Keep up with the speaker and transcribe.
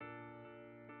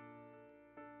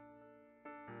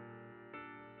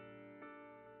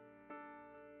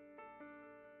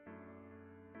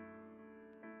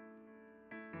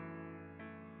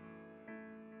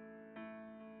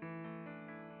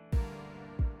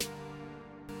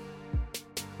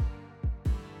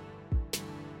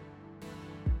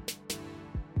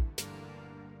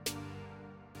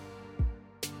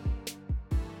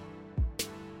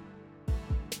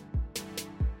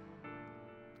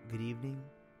evening.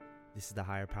 This is the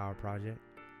Higher Power Project,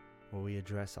 where we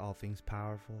address all things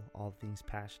powerful, all things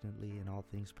passionately, and all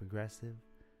things progressive.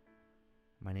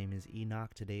 My name is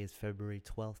Enoch. Today is February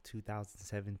 12th,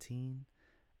 2017,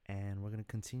 and we're going to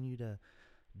continue to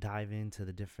dive into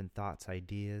the different thoughts,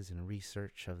 ideas, and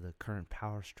research of the current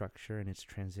power structure and its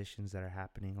transitions that are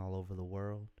happening all over the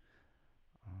world.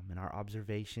 And our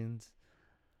observations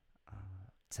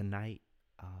tonight,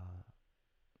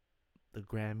 the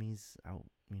Grammys,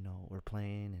 were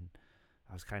playing, and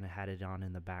I was kind of had it on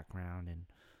in the background, and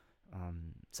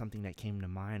something that came to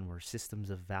mind were systems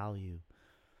of value,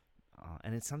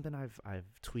 and it's something I've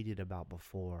tweeted about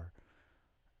before,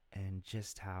 and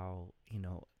just how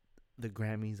the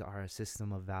Grammys are a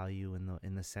system of value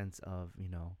in the sense of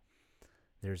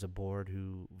there's a board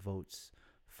who votes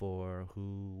for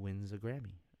who wins a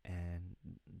Grammy, and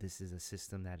this is a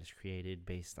system that is created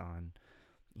based on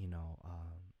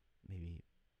maybe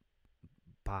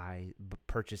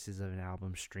purchases of an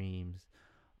album, streams,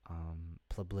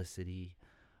 publicity.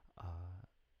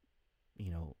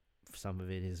 Some of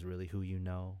it is really who you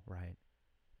know, right?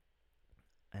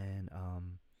 And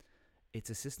it's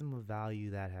a system of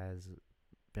value that has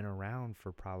been around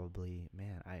for probably,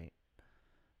 I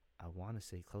want to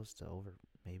say close to over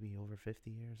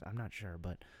 50 years. I'm not sure,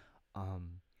 but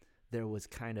there was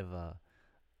kind of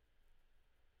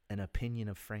an opinion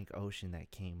of Frank Ocean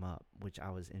that came up, which I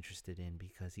was interested in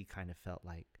because he kind of felt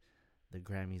like the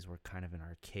Grammys were kind of an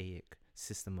archaic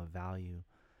system of value.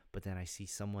 But then I see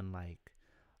someone like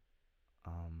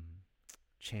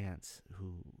Chance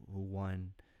who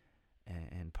won,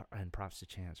 and props to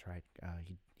Chance, right?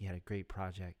 He had a great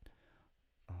project,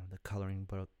 the Coloring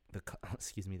Book. The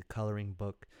Coloring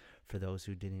Book. For those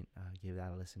who didn't give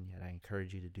that a listen yet, I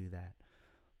encourage you to do that.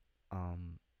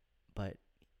 But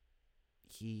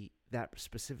that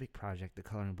specific project, the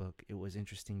Coloring Book, it was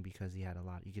interesting because he had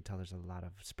you could tell there's a lot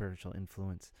of spiritual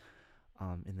influence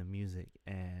in the music,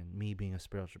 and me being a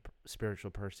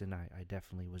spiritual person, I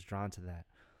definitely was drawn to that.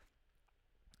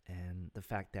 And the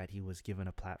fact that he was given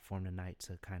a platform tonight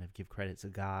to kind of give credit to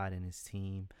God and his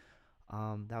team,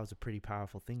 that was a pretty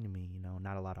powerful thing to me.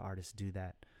 Not a lot of artists do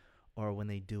that, or when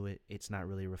they do it, it's not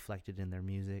really reflected in their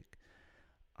music.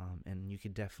 And you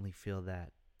could definitely feel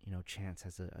that Chance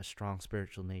has a strong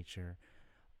spiritual nature,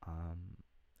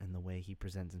 and the way he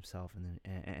presents himself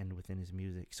and within his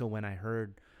music. So when I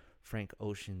heard Frank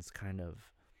Ocean's kind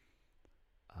of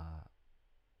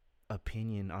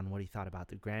opinion on what he thought about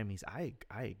the Grammys,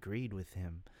 I agreed with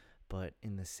him, but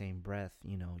in the same breath,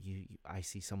 I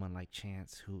see someone like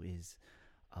Chance who is,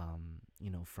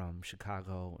 from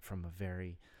Chicago, from a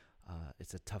very,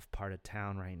 it's a tough part of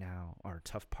town right now, or a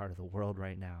tough part of the world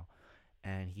right now,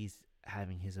 and he's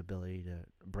having his ability to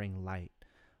bring light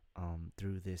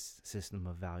through this system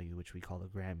of value, which we call the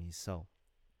Grammys. So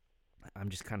I'm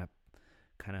just kind of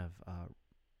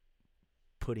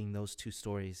putting those two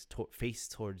stories face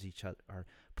towards each other, or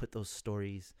put those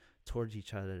stories towards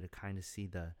each other to kind of see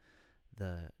the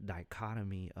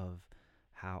dichotomy of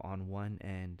how on one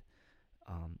end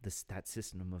that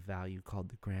system of value called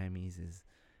the Grammys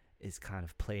is kind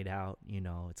of played out.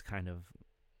 It's kind of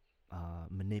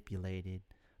manipulated,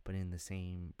 but in the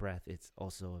same breath, it's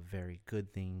also a very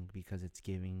good thing because it's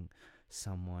giving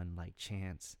someone like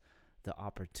Chance the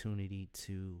opportunity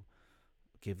to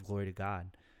give glory to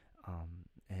God.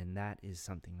 And that is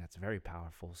something that's very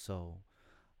powerful. So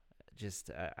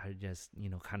I just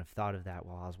kind of thought of that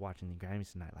while I was watching the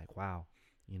Grammys tonight. Like, wow,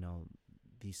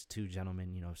 these two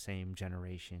gentlemen, same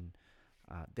generation,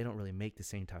 they don't really make the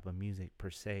same type of music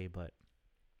per se, but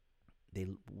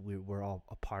we're all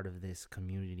a part of this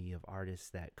community of artists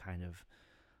that kind of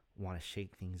want to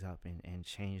shake things up and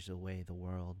change the way the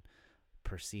world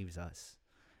perceives us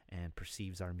and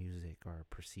perceives our music, or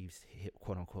perceives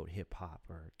quote unquote hip hop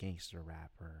or gangster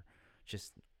rap, or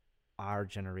just our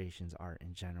generation's art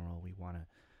in general. We want to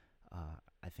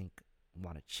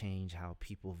change how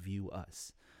people view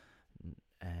us.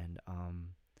 And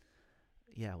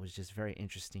it was just very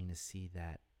interesting to see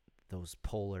that those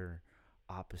polar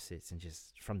opposites, and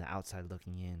just from the outside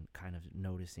looking in, kind of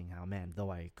noticing how,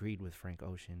 though I agreed with Frank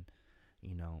Ocean,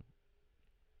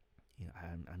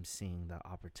 I'm seeing the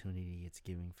opportunity it's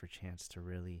giving for Chance to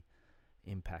really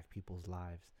impact people's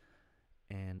lives.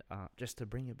 And just to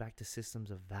bring it back to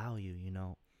systems of value,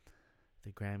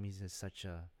 the Grammys is such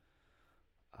a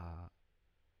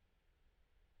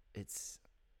it's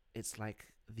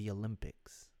like the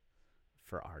Olympics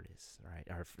for artists, right?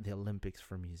 Or the Olympics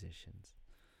for musicians.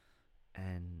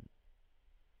 And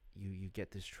you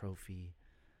get this trophy,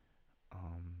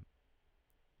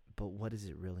 but what does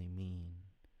it really mean?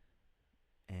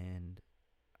 And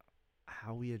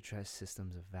how we address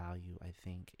systems of value, I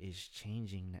think, is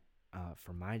changing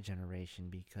for my generation,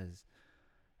 because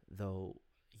though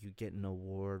you get an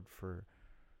award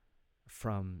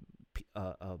from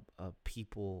a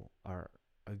people, or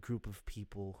a group of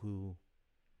people who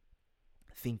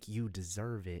think you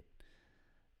deserve it,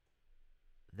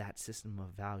 that system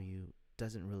of value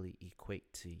doesn't really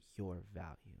equate to your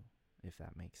value, if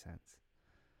that makes sense.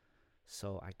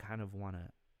 So I kind of want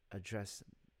to address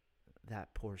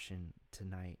that portion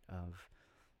tonight of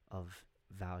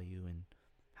value, and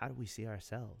how do we see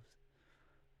ourselves?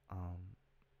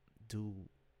 Do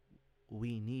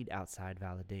we need outside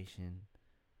validation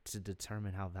to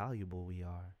determine how valuable we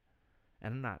are?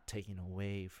 And I'm not taking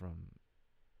away from,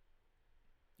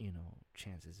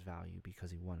 Chance's value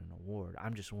because he won an award.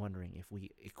 I'm just wondering if we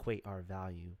equate our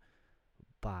value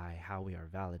by how we are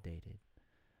validated.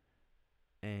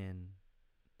 And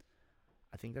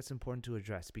I think that's important to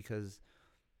address, because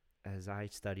as I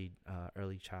studied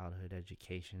early childhood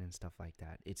education and stuff like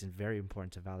that, it's very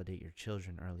important to validate your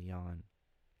children early on.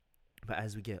 But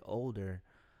as we get older,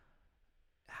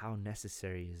 how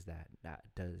necessary is that?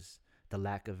 Does the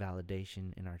lack of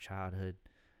validation in our childhood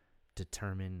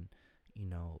determine,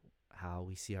 how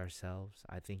we see ourselves?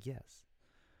 I think yes.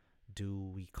 Do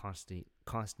we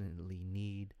constantly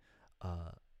need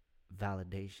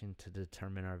validation to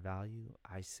determine our value?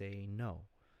 I say no.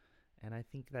 And I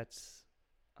think that's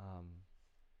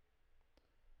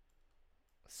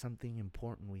something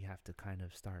important we have to kind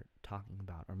of start talking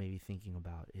about, or maybe thinking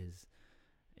about, is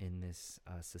in this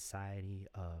society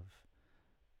of,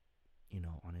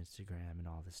 on Instagram and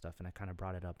all this stuff. And I kind of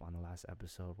brought it up on the last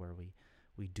episode, where we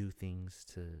do things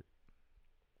to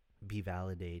be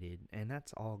validated, and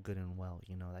that's all good and well.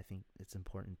 I think it's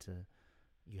important to,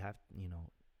 you have,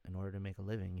 in order to make a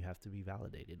living, you have to be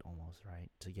validated almost, right?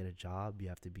 To get a job, you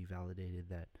have to be validated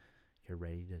that you're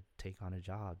ready to take on a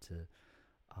job. To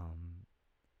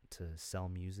sell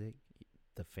music,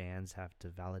 the fans have to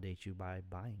validate you by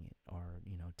buying it, or,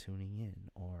 tuning in,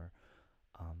 or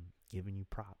giving you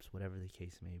props, whatever the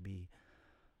case may be.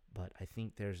 But I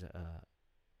think there's a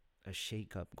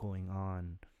shakeup going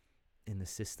on in the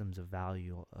systems of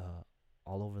value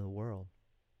all over the world,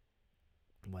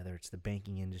 whether it's the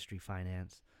banking industry,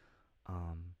 finance,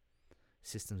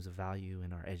 systems of value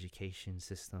in our education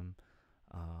system,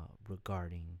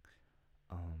 regarding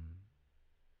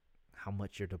how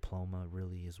much your diploma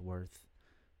really is worth,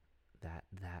 that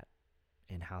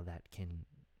and how that can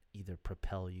either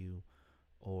propel you,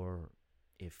 or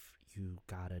if you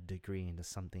got a degree into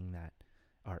something that,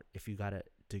 or if you got a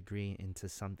degree into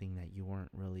something that you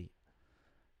weren't really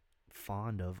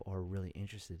fond of or really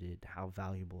interested in, how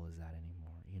valuable is that anymore?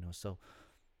 So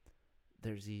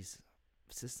there's these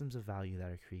systems of value that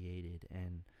are created,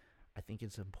 and I think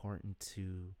it's important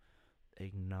to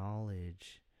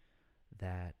acknowledge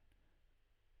that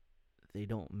they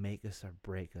don't make us or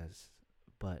break us,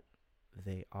 but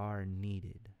they are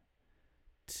needed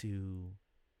to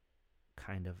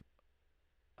kind of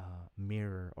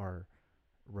mirror or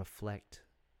reflect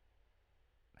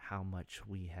how much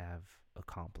we have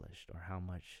accomplished, or how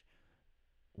much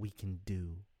we can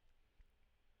do.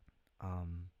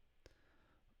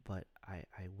 But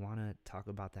I want to talk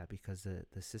about that, because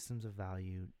the systems of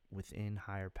value within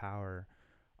higher power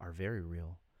are very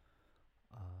real.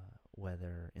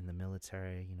 Whether in the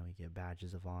military, you get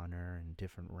badges of honor and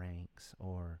different ranks,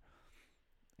 or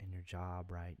in your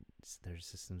job, right? There's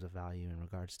systems of value in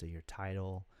regards to your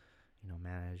title,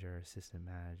 manager, assistant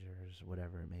managers,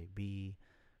 whatever it may be.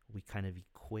 We kind of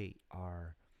equate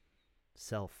our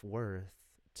self-worth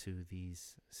to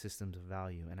these systems of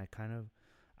value, and I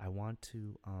want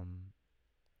to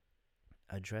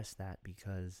address that,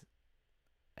 because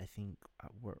I think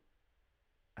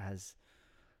as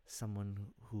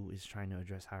someone who is trying to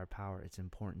address higher power, it's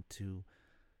important to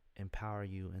empower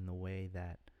you in the way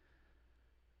that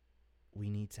we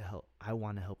need to help. I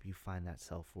want to help you find that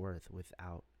self-worth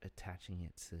without attaching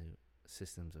it to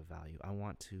systems of value. I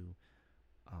want to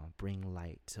bring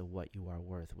light to what you are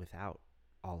worth without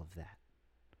all of that.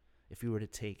 If you were to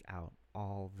take out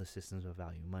all the systems of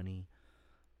value, money,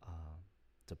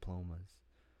 diplomas,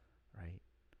 right?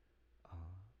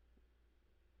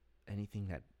 Anything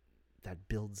that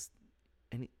builds,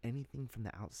 anything from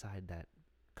the outside that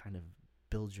kind of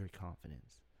builds your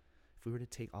confidence. If we were to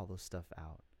take all those stuff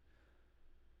out,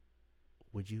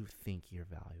 would you think you're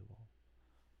valuable?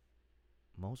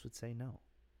 Most would say no.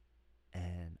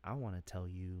 And I want to tell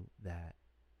you that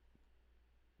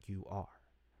you are.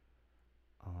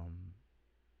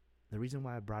 The reason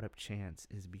why I brought up Chance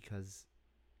is because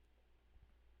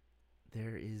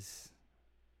there is,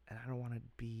 and I don't want to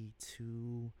be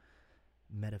too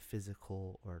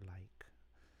metaphysical or like,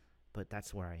 but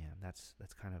that's where I am. That's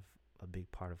kind of a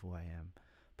big part of who I am.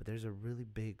 But there's a really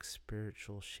big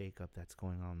spiritual shakeup that's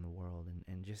going on in the world,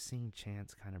 and just seeing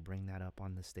Chance kind of bring that up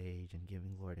on the stage and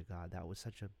giving glory to God, that was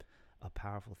such a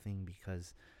powerful thing,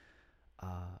 because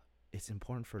it's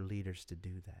important for leaders to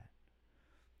do that.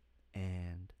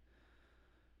 And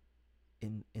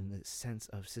in the sense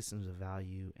of systems of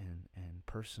value and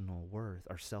personal worth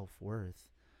or self-worth,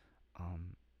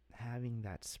 having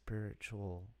that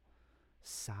spiritual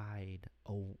side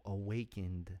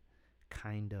awakened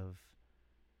kind of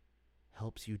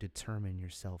helps you determine your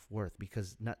self-worth,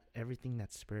 because not everything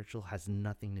that's spiritual has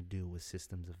nothing to do with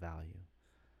systems of value.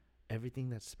 Everything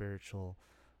that's spiritual,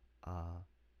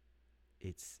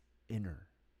 it's inner,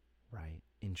 right?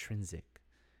 Intrinsic.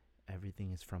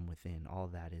 Everything is from within. All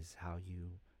that is how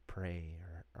you pray,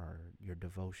 or your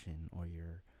devotion, or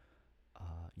your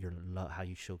love, how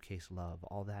you showcase love.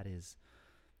 All that is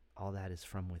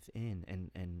from within,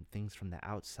 and things from the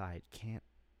outside can't,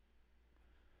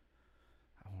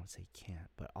 I won't say can't,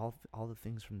 but all the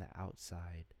things from the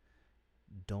outside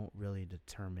don't really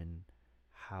determine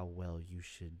how well you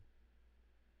should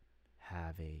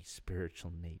have a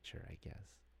spiritual nature, I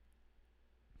guess.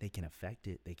 They can affect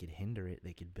it, they could hinder it,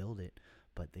 they could build it,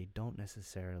 but they don't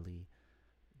necessarily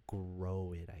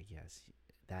grow it, I guess.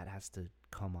 That has to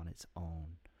come on its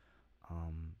own,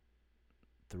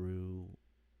 through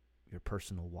your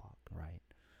personal walk, right?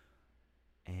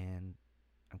 And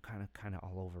I'm kind of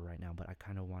all over right now, but I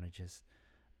kind of want to just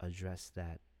address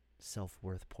that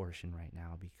self-worth portion right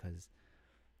now, because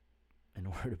in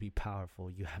order to be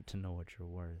powerful, you have to know what you're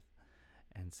worth.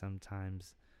 And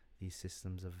sometimes these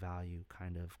systems of value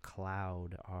kind of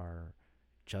cloud our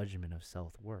judgment of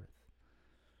self-worth.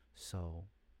 So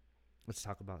let's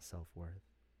talk about self-worth.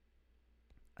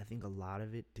 I think a lot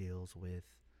of it deals with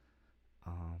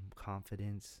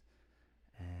confidence,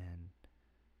 and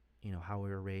how we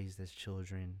were raised as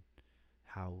children,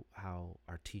 how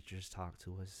our teachers talk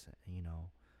to us,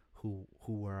 who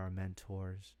were our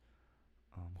mentors,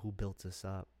 who built us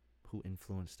up, who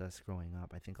influenced us growing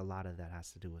up. I think a lot of that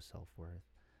has to do with self-worth.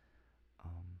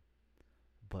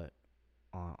 But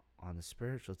on the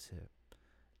spiritual tip,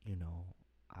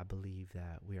 I believe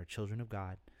that we are children of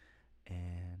God,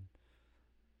 and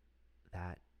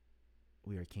that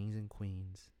we are kings and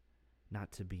queens,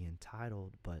 not to be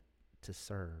entitled, but to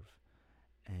serve.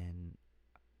 And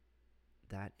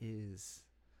that is,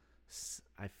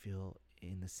 I feel,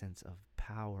 in the sense of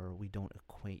power, we don't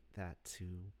equate that to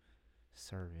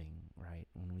serving, right?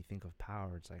 When we think of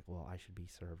power, it's like, well, I should be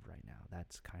served right now.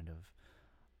 That's kind of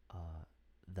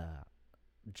the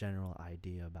general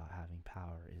idea about having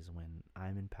power, is when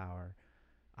I'm in power,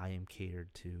 I am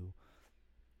catered to.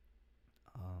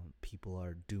 People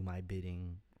are do my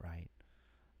bidding, right?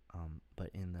 But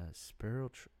in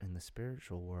the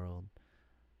spiritual world,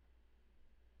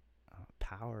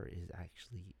 power is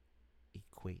actually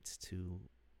equates to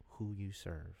who you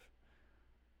serve,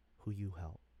 who you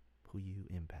help, who you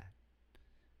impact.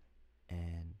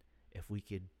 And if we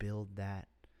could build that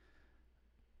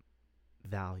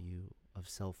value of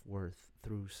self-worth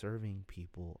through serving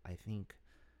people, I think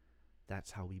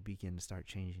that's how we begin to start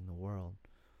changing the world.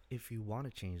 If you want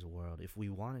to change the world, if we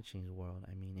want to change the world,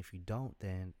 I mean, if you don't,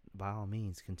 then by all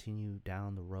means continue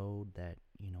down the road that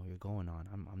you're going on.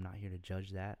 I'm not here to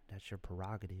judge that. That's your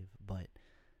prerogative. But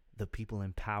the people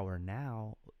in power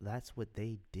now, that's what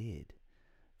they did.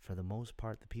 For the most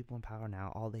part, the people in power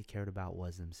now, all they cared about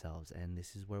was themselves, and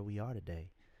this is where we are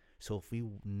today. So if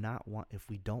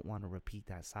we don't want to repeat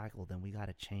that cycle, then we got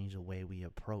to change the way we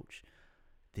approach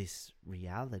this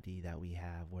reality that we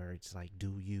have, where it's like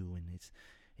do you, and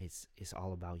it's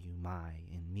all about you, my,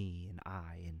 and me, and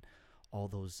I, and all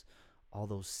those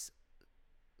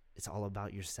it's all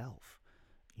about yourself,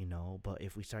 but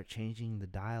if we start changing the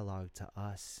dialogue to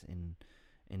us and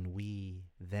we,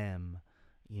 them,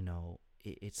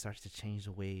 it starts to change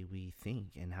the way we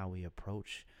think and how we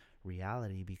approach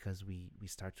reality, because we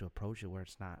start to approach it where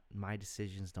it's not, my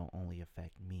decisions don't only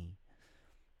affect me.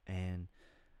 And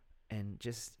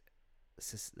just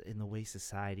in the way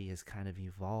society has kind of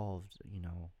evolved,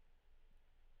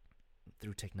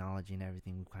 through technology and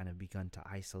everything, we've kind of begun to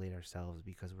isolate ourselves,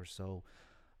 because we're so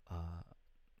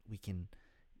we can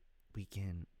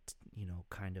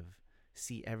kind of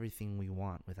see everything we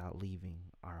want without leaving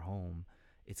our home.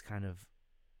 It's kind of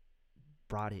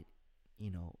brought it,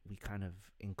 we kind of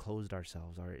enclosed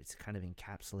ourselves, or it's kind of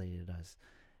encapsulated us,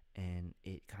 and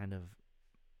it kind of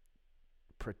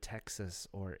protects us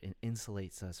or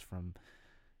insulates us from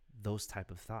those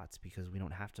type of thoughts, because we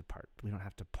don't have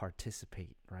to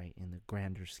participate, right, in the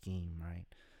grander scheme, right?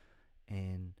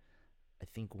 And I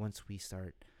think once we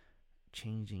start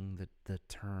changing the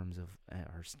terms of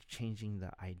or changing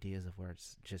the ideas of where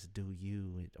it's just do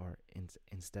you, or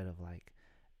instead of like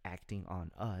acting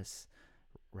on us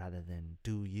rather than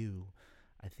do you,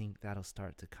 I think that'll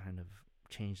start to kind of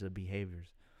change the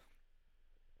behaviors.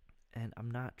 And I'm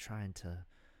not trying to,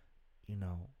 you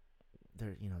know,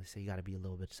 they say you got to be a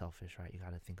little bit selfish, right? You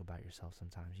got to think about yourself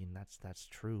sometimes. That's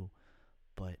true,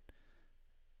 but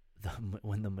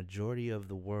when the majority of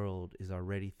the world is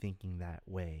already thinking that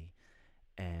way,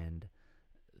 and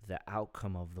the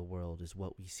outcome of the world is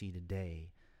what we see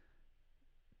today,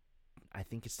 I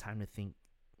think it's time to think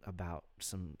about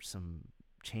some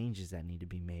changes that need to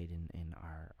be made in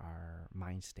our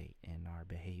mind state and our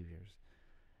behaviors.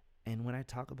 And when I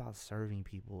talk about serving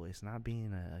people, it's not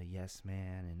being a yes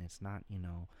man, and it's not,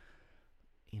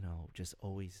 just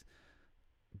always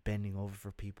bending over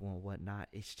for people and whatnot.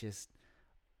 It's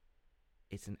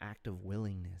an act of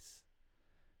willingness.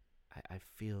 I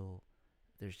feel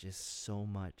there's just so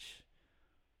much,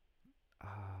 I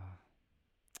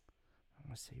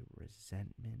want to say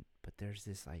resentment, but there's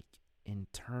this like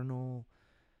internal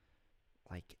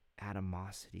like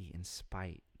animosity and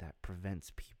spite that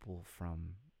prevents people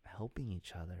from helping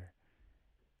each other.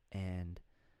 And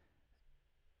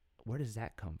where does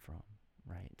that come from,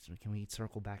 right? So can we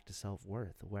circle back to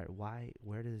self-worth?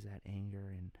 Where does that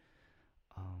anger and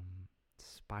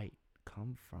spite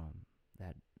come from?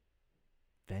 That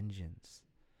vengeance,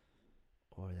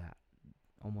 or that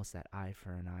almost that eye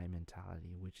for an eye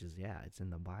mentality, which is, yeah, it's in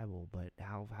the Bible, but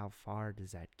how far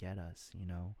does that get us?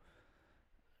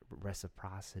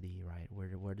 Reciprocity, right?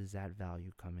 Where does that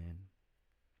value come in?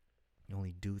 You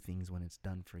only do things when it's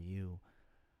done for you.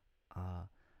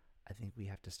 I think we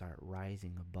have to start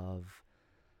rising above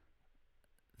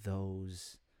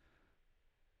those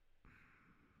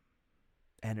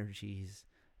energies,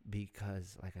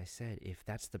 because like I said, if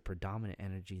that's the predominant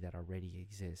energy that already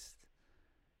exists,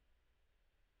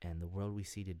 and the world we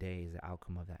see today is the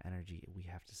outcome of that energy, we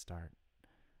have to start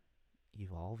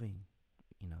evolving.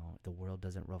 The world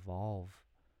doesn't revolve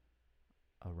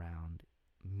around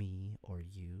me or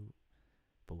you,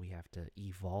 but we have to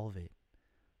evolve it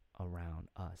around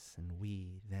us and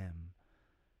we, them,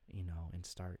 and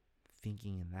start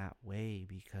thinking in that way,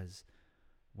 because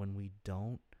when we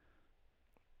don't,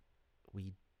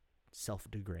 we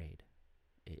self-degrade.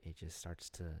 It just starts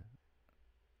to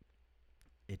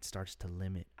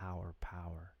limit our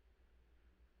power.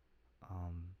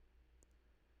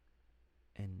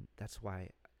 And that's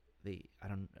why a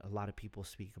lot of people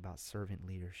speak about servant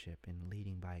leadership and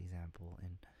leading by example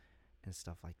and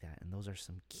stuff like that. And those are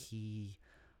some key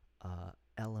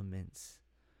elements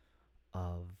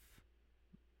of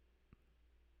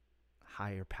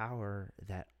higher power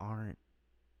that aren't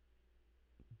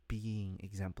being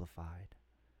exemplified.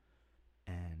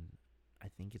 And I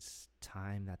think it's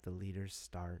time that the leaders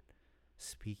start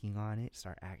speaking on it,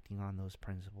 start acting on those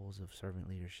principles of servant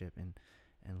leadership and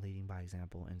leading by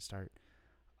example, and start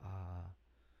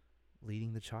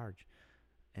leading the charge.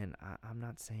 And I'm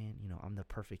not saying, I'm the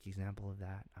perfect example of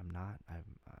that. I'm not.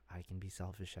 I can be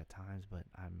selfish at times, but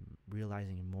I'm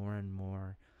realizing more and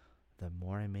more, the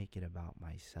more I make it about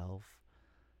myself,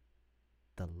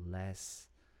 the less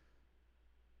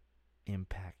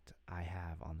impact I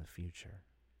have on the future.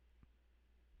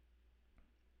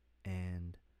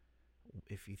 And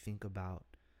if you think about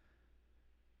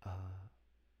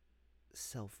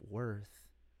self-worth,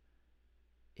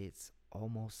 it's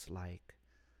almost like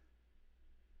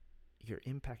your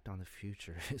impact on the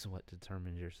future is what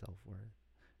determines your self-worth,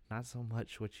 not so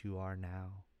much what you are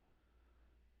now.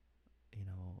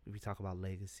 If we talk about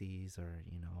legacies or,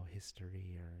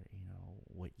 history or,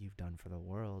 what you've done for the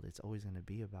world, it's always going to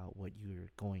be about what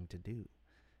you're going to do,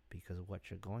 because what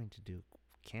you're going to do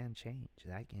can change.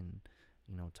 That can,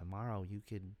 tomorrow you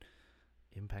could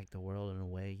impact the world in a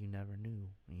way you never knew,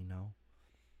 and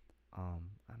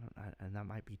that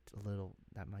might be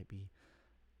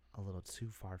a little too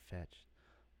far-fetched,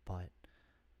 but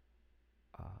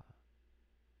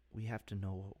we have to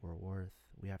know what we're worth.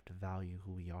 We have to value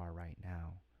who we are right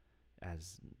now,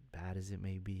 as bad as it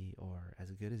may be or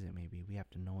as good as it may be. We have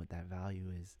to know what that value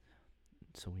is,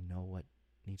 so we know what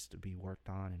needs to be worked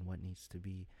on and what needs to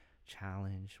be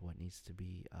challenged, what needs to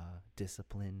be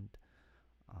disciplined.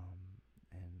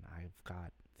 And I've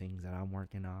got things that I'm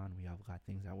working on. We all got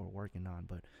things that we're working on,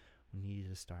 but we need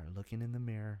to start looking in the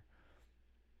mirror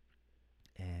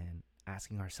and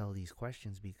asking ourselves these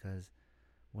questions, because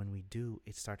when we do,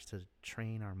 it starts to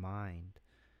train our mind,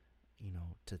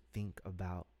 to think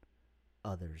about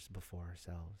others before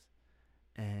ourselves.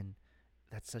 And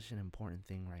that's such an important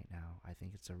thing right now. I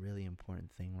think it's a really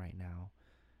important thing right now,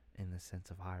 in the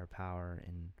sense of higher power.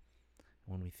 And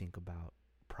when we think about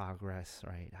progress,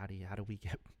 right? How do we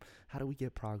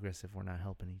get progress if we're not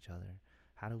helping each other?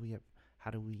 How do we get,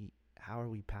 how are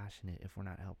we passionate if we're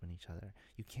not helping each other?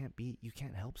 You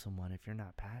can't help someone if you're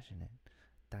not passionate.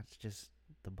 That's just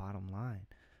the bottom line.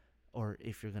 Or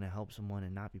if you're going to help someone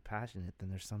and not be passionate, then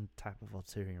there's some type of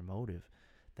ulterior motive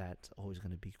that's always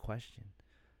going to be questioned,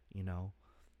 you know?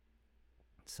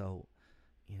 So,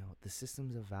 the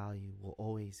systems of value will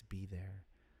always be there.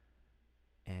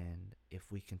 And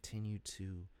if we continue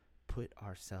to put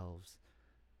ourselves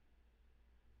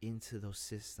into those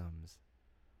systems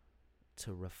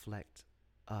to reflect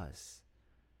us,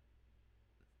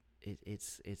 it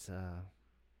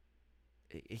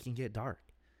can get dark.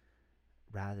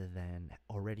 Rather than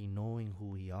already knowing who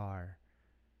we are,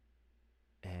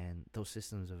 and those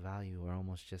systems of value are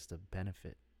almost just a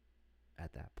benefit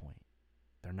at that point.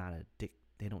 They're not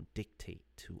they don't dictate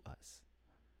to us.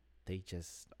 They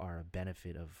just are a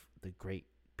benefit of the great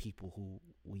people who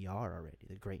we are already,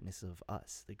 the greatness of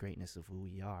us, the greatness of who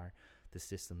we are. The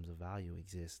systems of value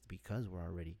exist because we're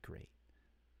already great,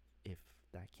 if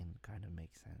that can kind of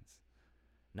make sense.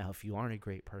 Now, if you aren't a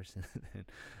great person, then,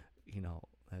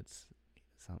 that's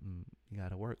something you got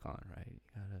to work on, right? You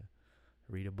got to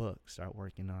read a book, start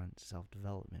working on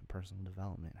self-development, personal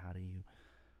development. How do you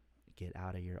get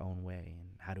out of your own way? And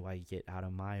how do I get out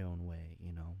of my own way?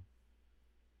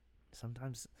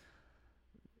 Sometimes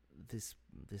this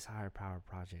higher power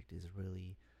project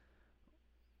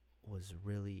was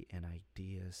really an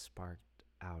idea sparked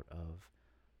out of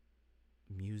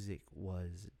music.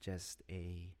 Was just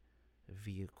a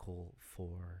vehicle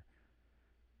for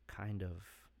kind of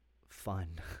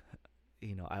fun.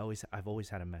 I've always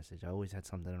had a message. I always had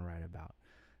something to write about.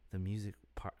 The music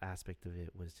aspect of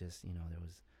it was just,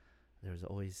 there was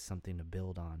always something to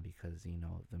build on, because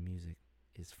the music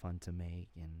is fun to make,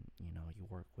 and you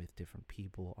work with different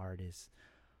people, artists.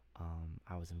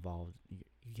 I was involved.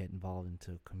 You get involved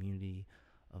into a community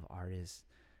of artists,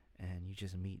 and you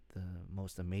just meet the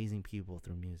most amazing people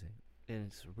through music. And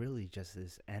it's really just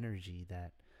this energy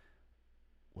that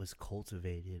was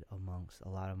cultivated amongst a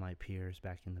lot of my peers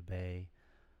back in the Bay,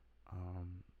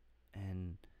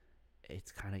 and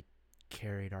it's kind of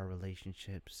carried our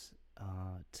relationships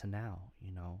to now,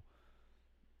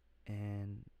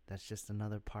 and that's just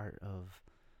another part of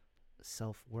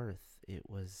self-worth. It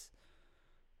was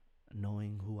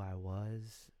knowing who I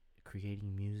was,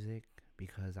 creating music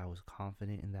because I was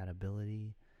confident in that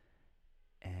ability,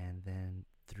 and then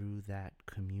through that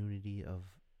community of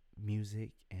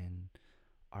music and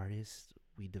artists,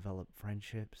 we develop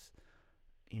friendships,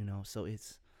 so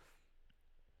it's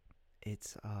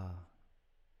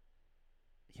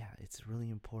it's really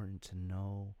important to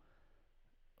know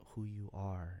who you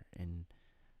are, and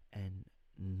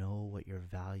know what your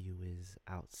value is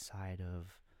outside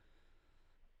of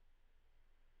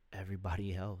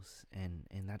everybody else, and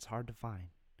that's hard to find,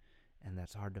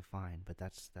 but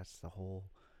that's the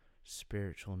whole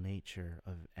spiritual nature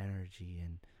of energy,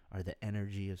 or the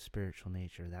energy of spiritual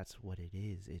nature. That's what it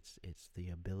is. It's the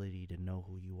ability to know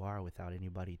who you are without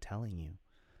anybody telling you.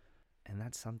 And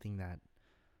that's something that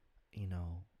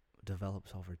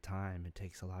develops over time. It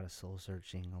takes a lot of soul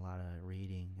searching, a lot of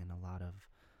reading, and a lot of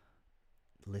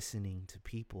listening to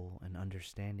people and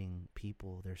understanding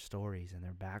people, their stories and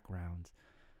their backgrounds,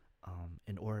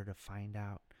 in order to find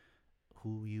out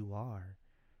who you are,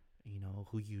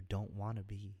 who you don't want to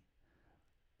be.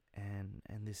 And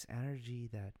this energy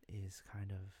that is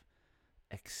kind of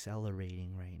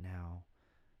accelerating right now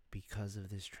because of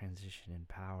this transition in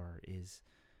power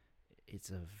it's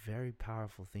a very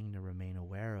powerful thing to remain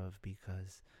aware of,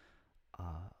 because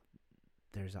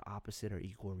there's an opposite or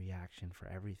equal reaction for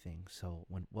everything. So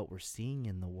when what we're seeing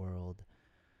in the world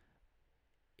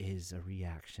is a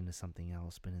reaction to something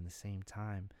else, but in the same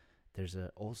time, there's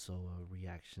also a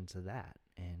reaction to that.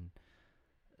 And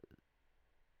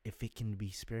if it can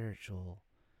be spiritual,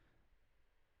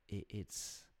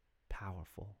 it's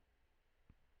powerful.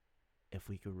 If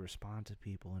we could respond to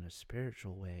people in a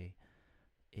spiritual way,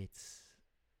 it's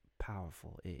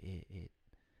powerful. It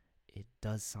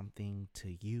does something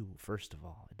to you. First of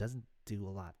all, it doesn't do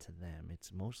a lot to them.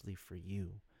 It's mostly for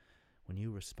you. When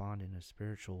you respond in a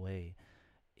spiritual way,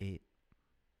 it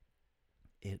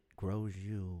grows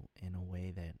you in a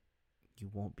way that you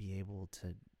won't be able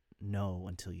to know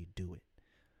until you do it.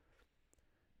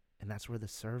 And that's where the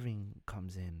serving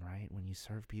comes in, right? When you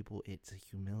serve people, it's a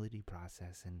humility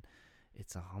process, and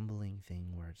it's a humbling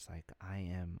thing where it's like,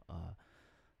 I'm a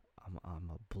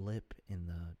blip in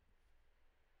the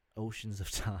oceans of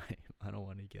time. I don't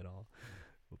want to get all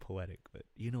poetic, but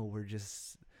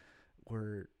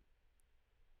we're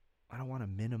I don't want to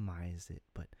minimize it,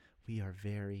 but we are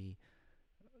very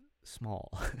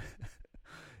small.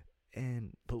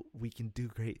 But we can do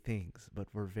great things, but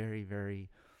we're very, very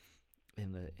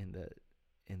in the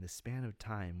span of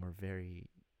time,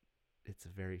 it's a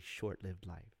very short-lived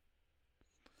life.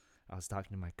 I was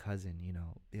talking to my cousin,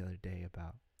 the other day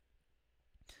about,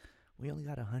 we only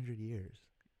got 100 years,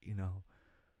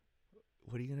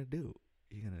 what are you going to do?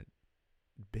 You going to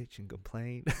bitch and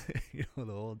complain, the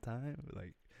whole time?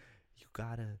 Like, you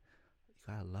gotta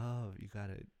love, you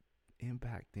gotta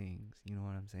impact things, you know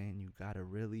what I'm saying? You gotta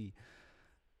really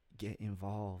get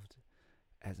involved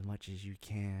as much as you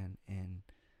can and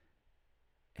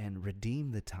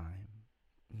redeem the time.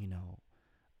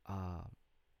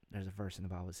 There's a verse in the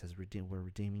Bible that says, we're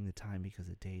redeeming the time because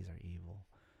the days are evil.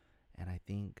 And I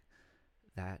think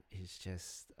that is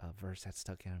just a verse that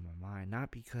stuck out in my mind.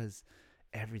 Not because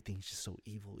everything's just so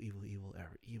evil, evil's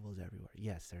everywhere.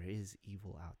 Yes, there is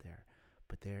evil out there,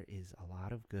 but there is a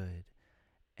lot of good.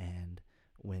 And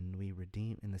when we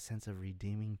redeem, in the sense of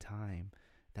redeeming time,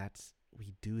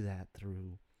 we do that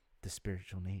through the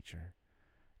spiritual nature,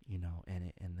 and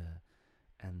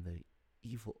the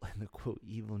evil and the quote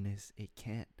evilness, it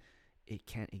can't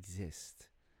exist.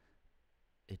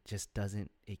 It just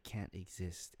doesn't. It can't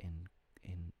exist in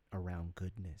around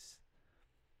goodness.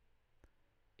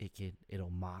 It'll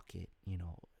mock it.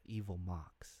 Evil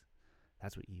mocks.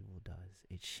 That's what evil does.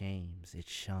 It shames. It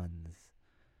shuns.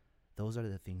 Those are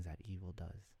the things that evil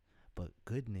does. But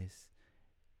goodness,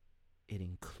 it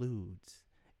includes,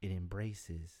 it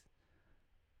embraces,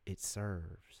 it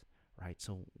serves, right?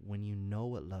 So when you know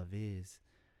what love is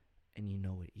and you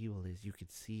know what evil is, you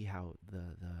could see how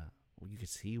you could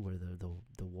see where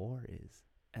the war is.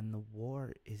 And the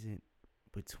war isn't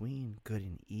between good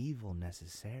and evil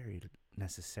necessarily.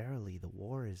 The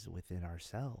war is within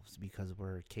ourselves, because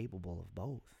we're capable of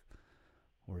both.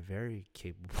 We're very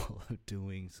capable of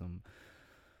doing some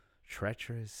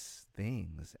treacherous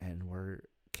things, and we're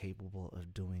capable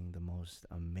of doing the most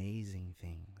amazing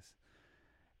things.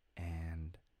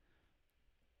 And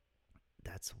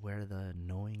that's where the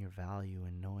knowing your value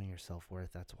and knowing your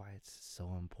self-worth, that's why it's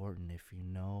so important. If you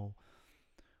know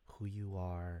who you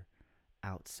are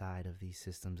outside of these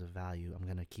systems of value, I'm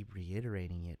going to keep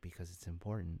reiterating it because it's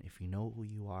important. If you know who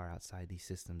you are outside these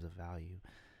systems of value,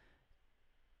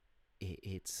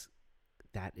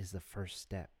 that is the first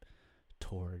step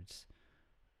towards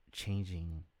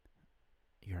changing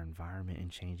your environment and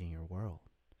changing your world.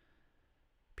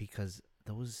 Because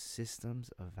those systems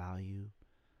of value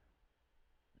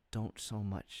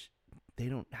they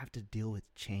don't have to deal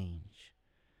with change.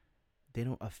 They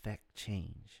don't affect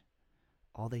change.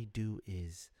 All they do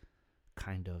is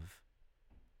kind of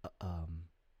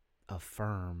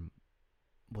affirm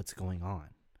what's going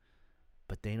on.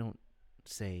 But they don't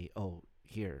say, oh,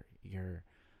 here's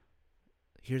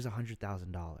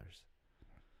 $100,000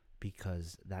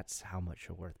 because that's how much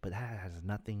you're worth. But that has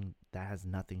nothing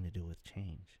to do with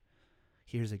change.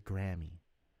 Here's a Grammy,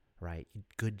 right?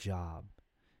 Good job.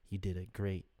 You did a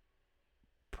great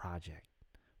project.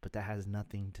 But that has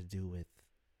nothing to do with,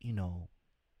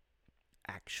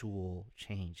 actual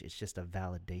change. It's just a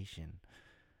validation.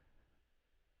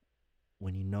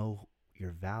 When you know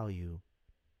your value,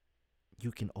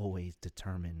 you can always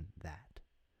determine that.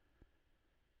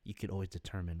 You can always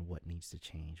determine what needs to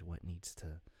change, what needs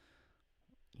to,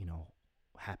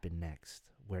 happen next,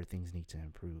 where things need to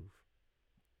improve.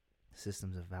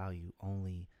 Systems of value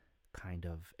only kind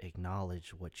of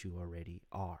acknowledge what you already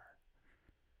are,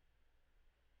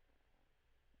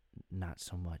 not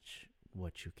so much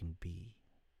what you can be.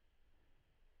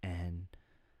 And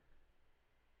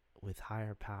with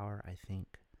higher power, I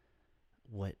think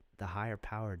what the higher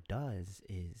power does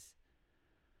is,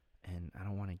 and I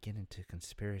don't want to get into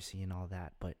conspiracy and all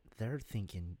that, but they're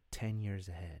thinking 10 years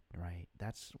ahead, right?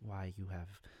 That's why you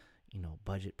have,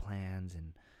 budget plans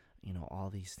and, all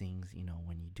these things,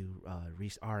 when you do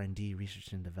R&D,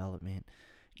 research and development,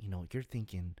 you're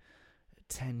thinking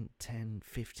 10,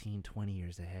 15, 20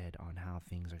 years ahead on how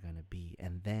things are going to be,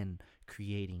 and then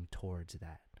creating towards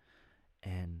that.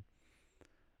 And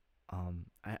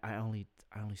I only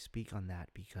speak on that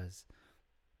because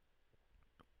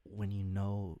when you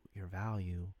know your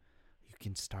value, you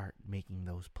can start making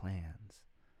those plans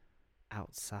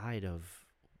outside of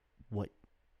what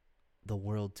the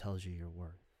world tells you you're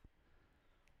worth.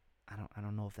 I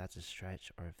don't know if that's a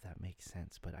stretch or if that makes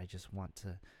sense, but I just want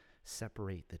to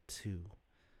separate the two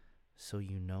so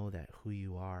you know that who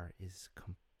you are is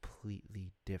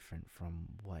completely different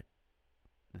from what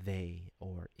they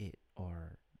or it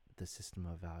or the system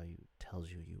of value tells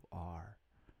you you are.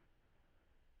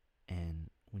 And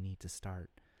we need to start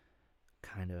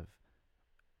kind of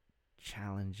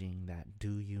challenging that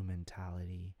do you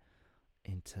mentality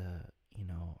into,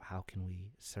 how can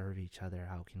we serve each other?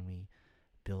 How can we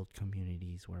build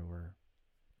communities where we're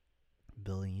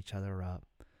building each other up,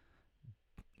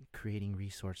 creating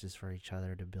resources for each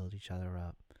other to build each other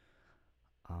up?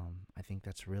 I think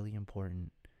that's really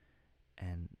important,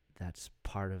 and that's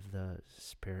part of the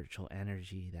spiritual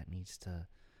energy that needs to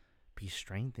be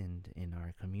strengthened in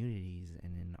our communities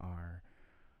and in our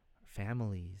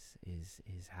families. Is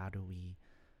how do we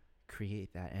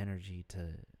create that energy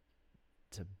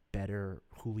to better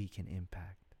who we can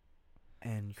impact?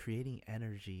 And creating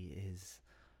energy is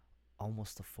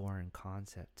almost a foreign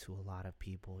concept to a lot of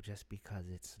people, just because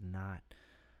it's not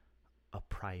a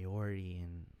priority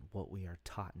in what we are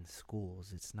taught in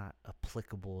schools. It's not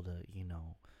applicable to,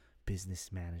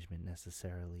 business management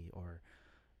necessarily, or,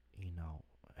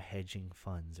 hedging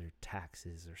funds or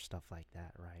taxes or stuff like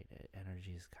that, right?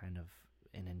 Energy is kind of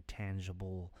an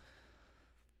intangible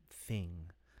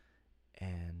thing.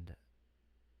 And,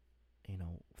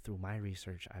 through my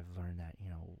research, I've learned that,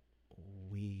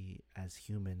 we as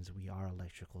humans, we are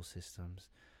electrical systems.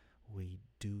 We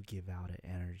do give out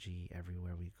energy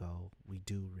everywhere we go. We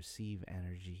do receive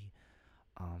energy.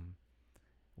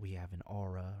 We have an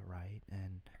aura, right?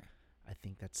 And I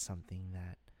think that's something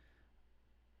that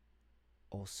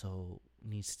also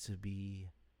needs to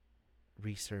be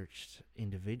researched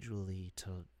individually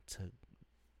to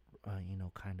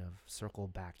kind of circle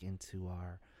back into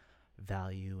our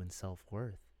value and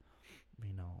self-worth.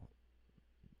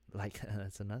 Like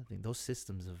that's another thing. Those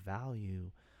systems of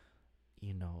value,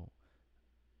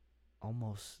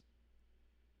 almost,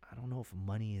 I don't know if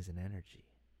money is an energy.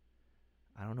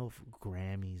 I don't know if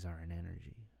Grammys are an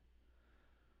energy.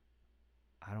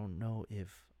 I don't know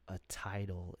if a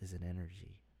title is an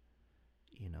energy,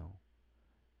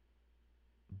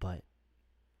 but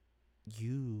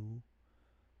you,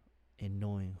 in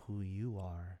knowing who you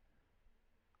are,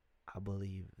 I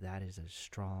believe that is a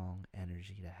strong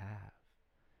energy to have.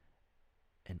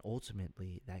 And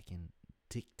ultimately, that can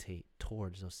dictate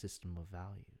towards those system of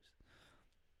values.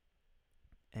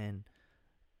 And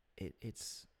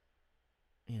it's,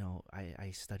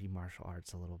 I study martial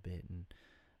arts a little bit, and,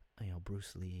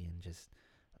 Bruce Lee, and just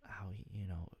how he,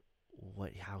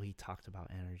 how he talked about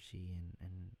energy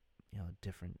and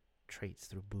different traits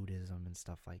through Buddhism and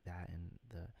stuff like that, and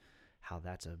how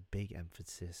that's a big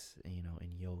emphasis,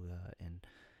 in yoga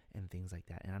and things like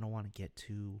that. And I don't want to get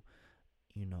too,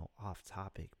 off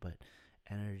topic, but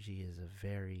energy is a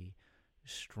very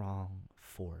strong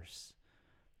force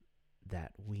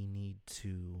that we need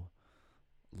to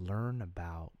learn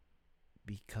about,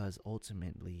 because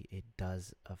ultimately it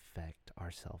does affect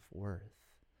our self-worth.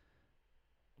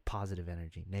 Positive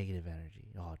energy, negative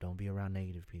energy. Oh, don't be around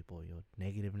negative people. You'll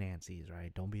negative Nancy's,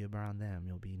 right? Don't be around them.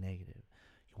 You'll be negative.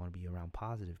 You want to be around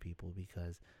positive people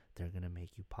because they're going to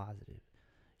make you positive.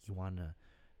 You want to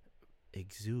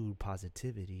exude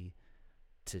positivity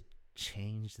to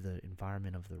change the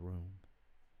environment of the room.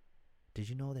 Did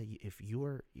you know that if you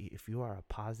are a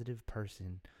positive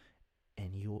person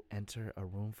and you enter a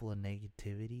room full of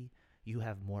negativity, you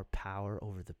have more power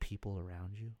over the people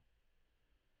around you?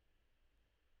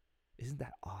 Isn't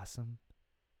that awesome?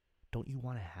 Don't you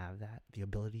want to have that? The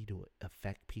ability to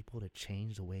affect people, to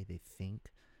change the way they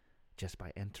think just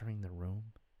by entering the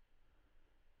room?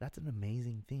 That's an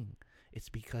amazing thing. It's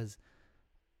because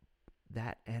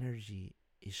that energy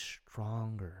is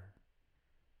stronger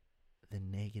than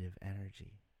negative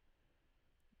energy.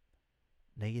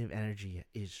 Negative energy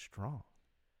is strong.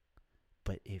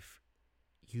 But if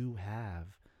you have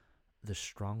the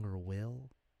stronger will,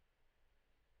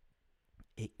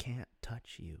 it can't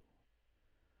touch you.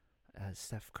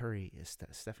 Stephen Curry,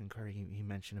 he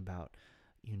mentioned about,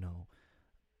 they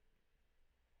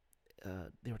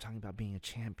were talking about being a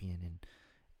champion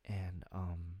and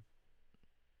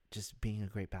just being a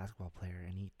great basketball player,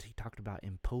 and he talked about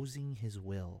imposing his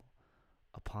will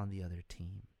upon the other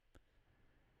team.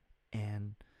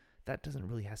 And that doesn't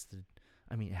really it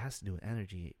has to do with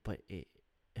energy, but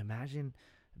imagine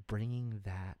bringing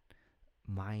that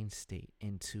mind state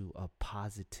into a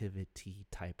positivity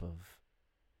type of,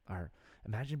 or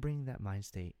imagine bringing that mind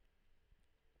state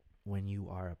when you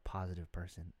are a positive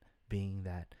person, being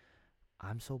that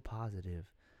I'm so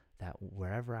positive that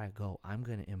wherever I go, I'm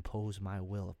going to impose my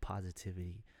will of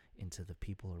positivity into the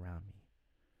people around me.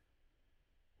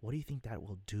 What do you think that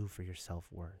will do for your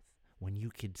self-worth when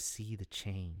you could see the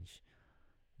change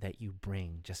that you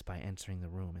bring just by entering the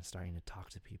room and starting to talk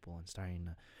to people and starting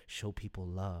to show people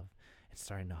love and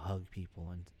starting to hug people?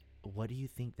 And what do you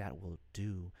think that will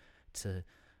do to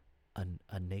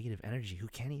a negative energy who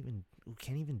can't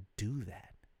even do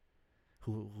that?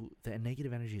 who the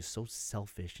negative energy is so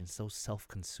selfish and so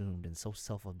self-consumed and so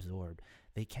self-absorbed,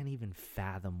 they can't even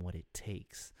fathom what it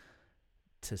takes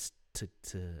to to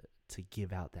to to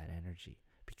give out that energy,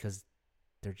 because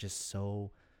they're just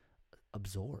so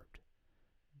absorbed.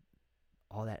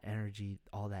 All that energy,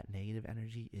 all that negative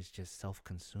energy is just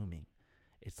self-consuming.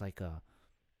 It's like a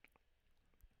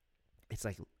it's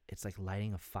like it's like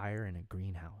lighting a fire in a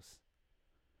greenhouse,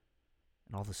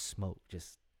 and all the smoke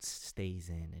just stays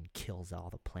in and kills all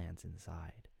the plants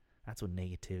inside. That's what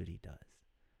negativity does.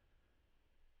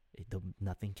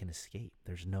 Nothing can escape.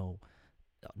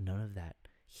 None of that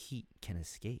heat can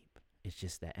escape. It's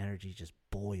just that energy just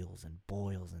boils and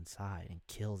boils inside and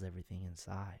kills everything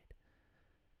inside.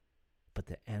 But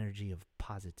the energy of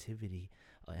positivity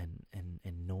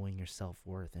and knowing your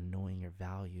self-worth and knowing your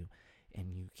value,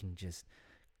 and you can just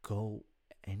go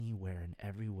anywhere and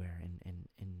everywhere and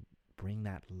bring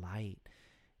that light.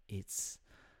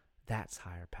 That's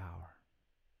higher power.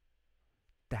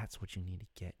 That's what you need to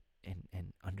get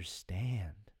and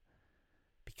understand,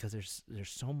 because there's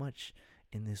so much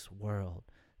in this world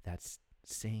that's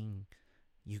saying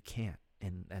you can't,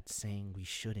 and that's saying we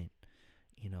shouldn't.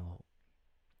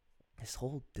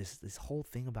 This whole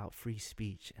thing about free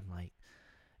speech,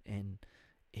 and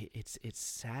it's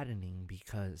saddening,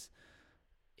 because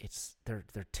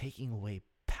they're taking away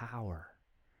power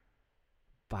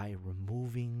by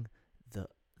removing the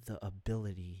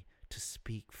ability to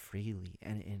speak freely,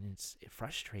 and it's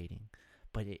frustrating.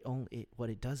 But what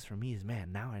it does for me is,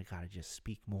 man, now I gotta just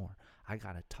speak more. I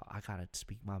gotta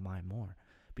speak my mind more,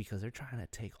 because they're trying to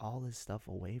take all this stuff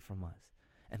away from us.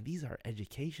 And these are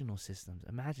educational systems.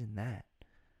 Imagine that.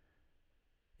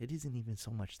 It isn't even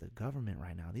so much the government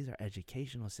right now. These are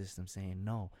educational systems saying,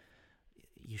 no,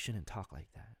 you shouldn't talk like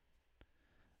that.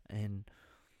 And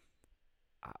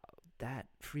that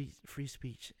free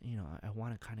speech, I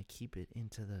want to kind of keep it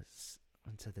into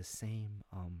the same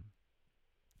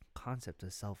concept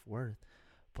of self-worth.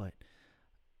 But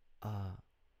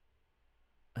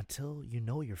until you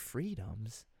know your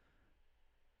freedoms,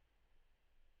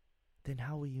 then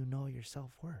how will you know your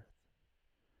self-worth?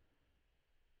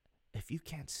 If you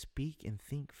can't speak and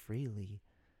think freely,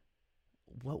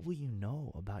 what will you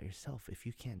know about yourself if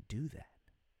you can't do that?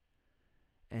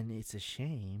 And it's a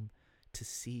shame to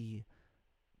see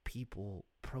people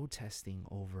protesting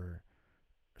over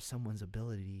someone's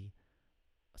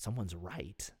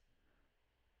right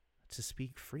to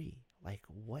speak free. Like,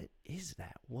 what is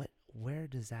that? Why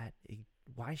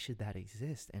should that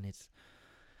exist? And it's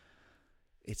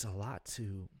a lot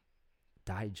to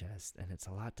digest, and it's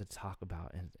a lot to talk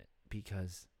about, and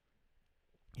because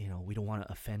we don't want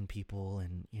to offend people,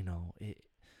 and it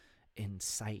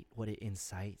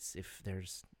incites if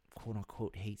there's quote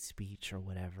unquote hate speech or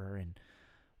whatever.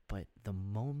 But the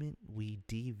moment we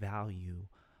devalue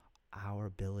our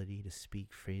ability to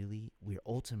speak freely, we're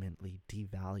ultimately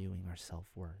devaluing our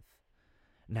self-worth.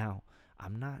 Now,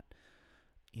 I'm not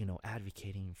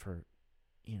advocating for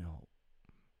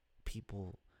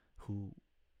people who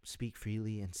speak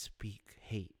freely and speak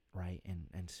hate, right,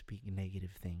 and speak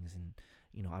negative things, and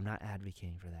I'm not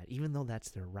advocating for that. Even though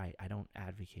that's their right, I don't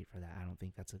advocate for that. I don't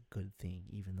think that's a good thing,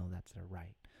 even though that's their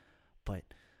right. But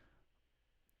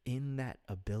in that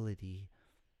ability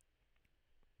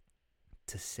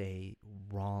to say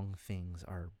wrong things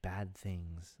or bad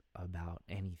things about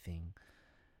anything,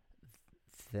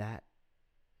 that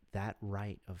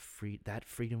right of that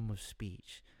freedom of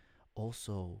speech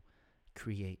also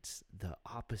creates the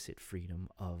opposite freedom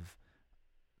of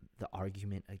the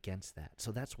argument against that.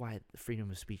 So that's why freedom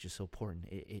of speech is so important.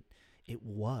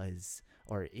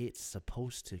 It's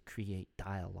supposed to create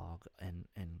dialogue and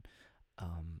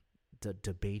the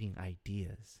debating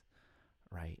ideas,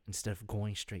 right? Instead of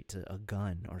going straight to a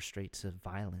gun or straight to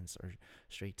violence or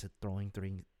straight to throwing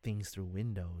things through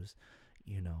windows.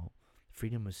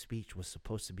 Freedom of speech was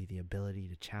supposed to be the ability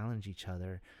to challenge each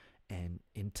other and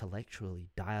intellectually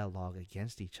dialogue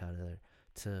against each other,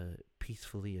 to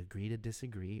peacefully agree to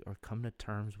disagree or come to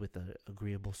terms with an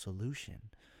agreeable solution.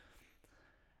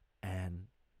 And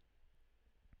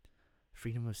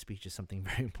freedom of speech is something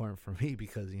very important for me,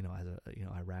 because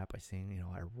I rap, I sing,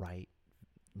 I write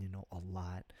a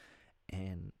lot,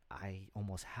 and I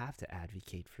almost have to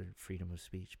advocate for freedom of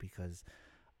speech, because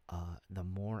the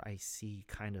more I see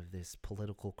kind of this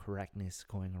political correctness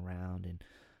going around, and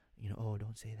oh,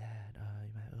 don't say that,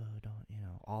 don't,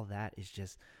 all that is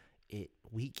just, it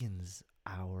weakens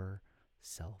our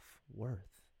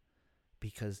self-worth,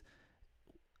 because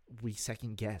we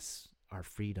second guess our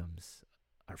freedoms,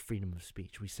 our freedom of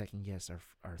speech. We second guess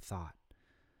our thought,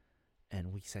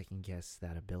 and we second guess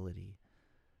that ability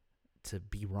to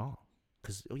be wrong.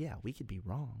 Because, oh yeah, we could be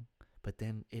wrong, but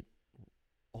then it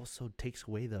also takes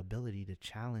away the ability to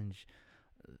challenge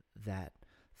that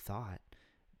thought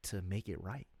to make it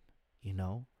right, you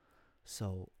know?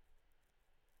 So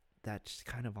that's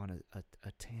kind of on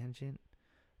a tangent,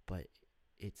 but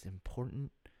it's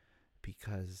important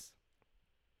because,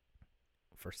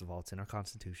 first of all, it's in our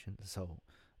Constitution. So,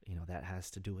 that has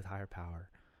to do with higher power.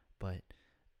 But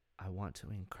I want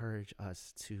to encourage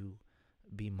us to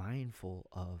be mindful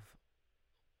of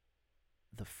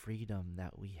the freedom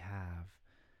that we have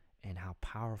and how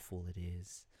powerful it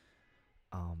is,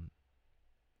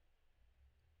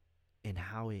 and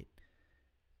how it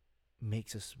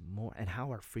makes us more, and how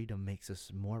our freedom makes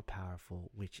us more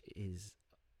powerful, which is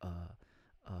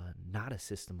not a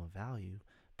system of value,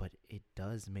 but it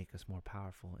does make us more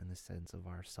powerful in the sense of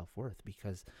our self-worth,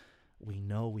 because we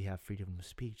know we have freedom of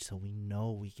speech, so we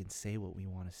know we can say what we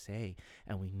want to say,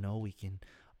 and we know we can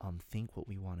think what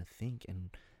we want to think, and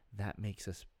that makes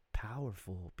us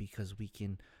powerful because we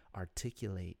can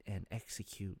articulate and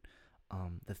execute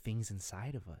the things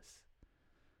inside of us.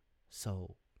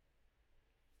 So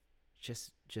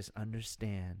just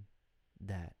understand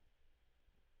that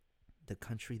the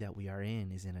country that we are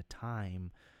in is in a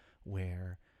time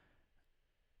where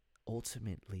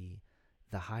ultimately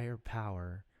the higher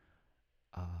power,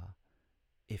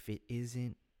 if it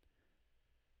isn't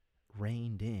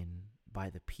reined in by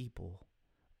the people,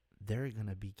 they're going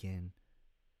to begin,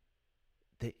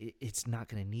 it's not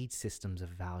going to need systems of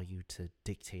value to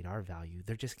dictate our value.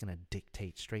 They're just going to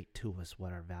dictate straight to us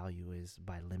what our value is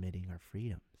by limiting our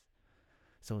freedoms.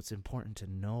 So it's important to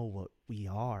know what we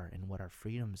are and what our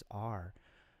freedoms are,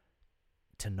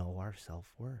 to know our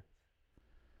self-worth.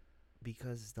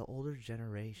 Because the older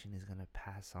generation is going to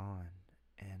pass on,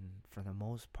 and for the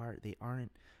most part, they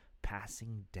aren't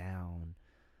passing down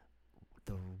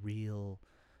the real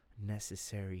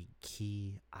necessary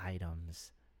key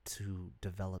items to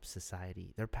develop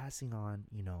society. They're passing on,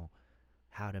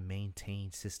 how to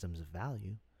maintain systems of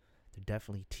value. They're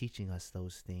definitely teaching us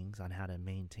those things on how to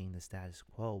maintain the status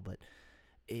quo, but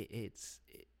it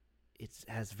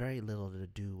has very little to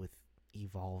do with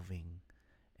evolving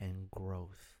and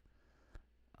growth.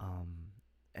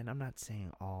 And I'm not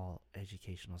saying all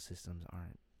educational systems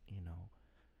aren't,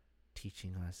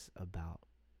 teaching us about,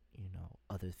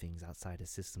 other things outside of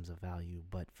systems of value,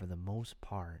 but for the most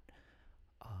part,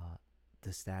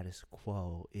 the status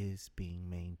quo is being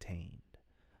maintained.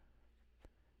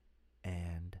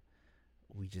 And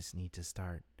we just need to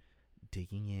start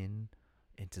digging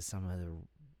into some of the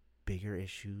bigger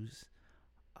issues.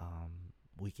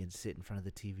 We can sit in front of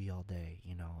the TV all day,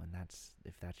 and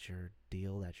if that's your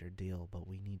deal, that's your deal. But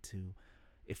we need to,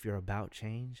 if you're about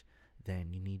change,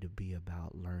 then you need to be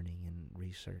about learning and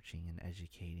researching and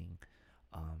educating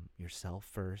yourself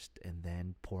first, and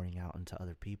then pouring out into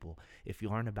other people. If you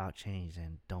aren't about change,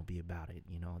 then don't be about it.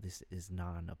 This is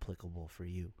non-applicable for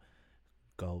you.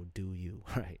 Go do you,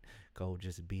 right? Go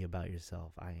just be about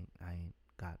yourself. I ain't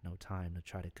got no time to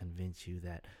try to convince you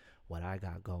that what I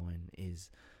got going is,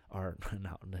 or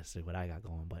not necessarily what I got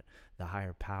going, but the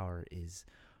higher power is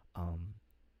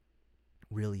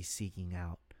really seeking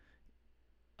out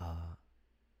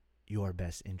your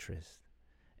best interest,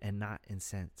 and not in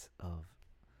sense of,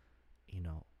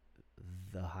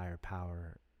 the higher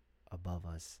power above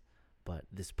us, but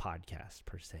this podcast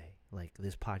per se. Like,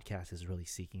 this podcast is really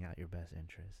seeking out your best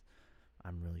interest.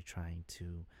 I'm really trying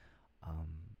to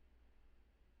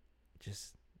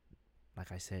just,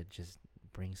 like I said, just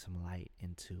bring some light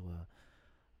into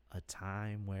a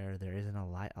time where there isn't a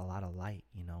lot of light,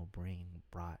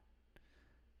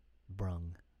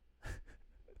 brung.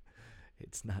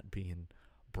 It's not being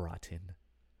brought in.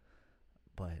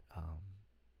 But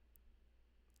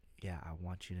yeah, I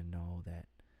want you to know that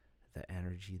the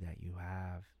energy that you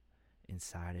have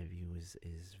inside of you is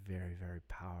very, very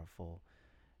powerful.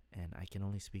 And I can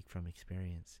only speak from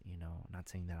experience, not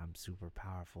saying that I'm super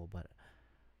powerful, but,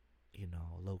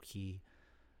 low key,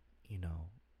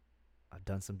 I've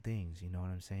done some things, you know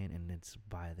what I'm saying? And it's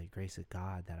by the grace of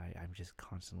God that I've just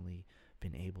constantly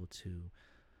been able to,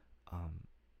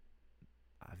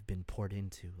 I've been poured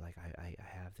into. Like, I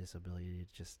have this ability to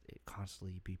just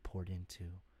constantly be poured into.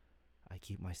 I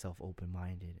keep myself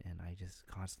open-minded, and I just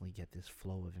constantly get this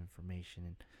flow of information,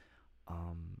 and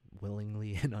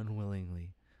willingly and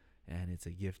unwillingly, and it's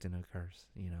a gift and a curse.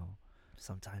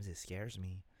 Sometimes it scares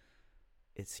me.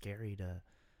 It's scary to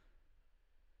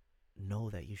know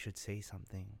that you should say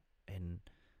something and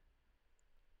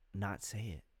not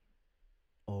say it,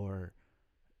 or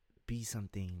be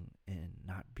something and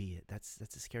not be it. That's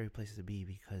a scary place to be,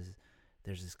 because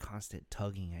there's this constant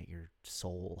tugging at your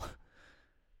soul.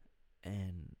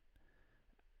 And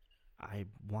I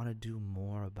want to do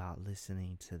more about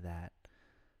listening to that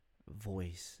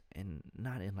voice, and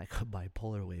not in like a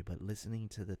bipolar way, but listening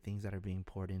to the things that are being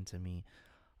poured into me,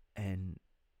 and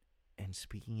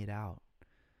speaking it out,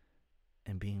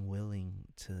 and being willing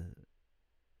to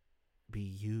be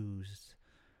used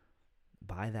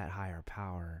by that higher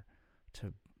power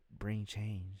to bring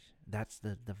change. That's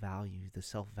the value, the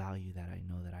self-value that I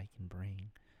know that I can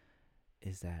bring,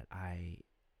 is that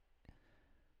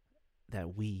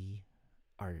we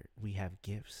have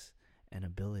gifts and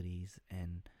abilities,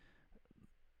 and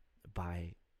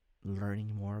by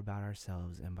learning more about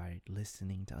ourselves and by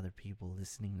listening to other people,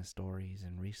 listening to stories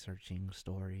and researching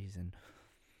stories and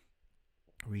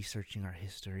researching our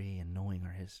history and knowing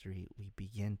our history, we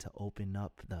begin to open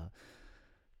up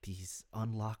these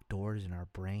unlocked doors in our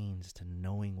brains to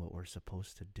knowing what we're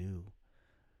supposed to do.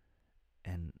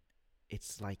 And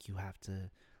it's like you have to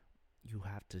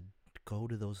go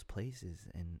to those places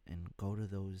and go to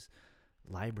those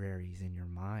libraries in your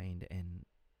mind, and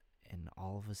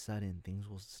all of a sudden things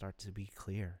will start to be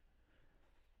clear.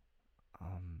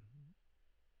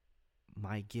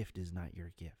 My gift is not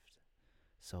your gift.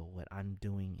 So what I'm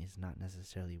doing is not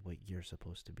necessarily what you're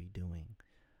supposed to be doing.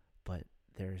 But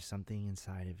there is something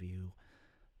inside of you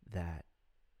that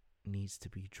needs to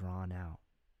be drawn out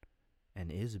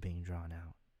and is being drawn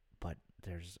out. But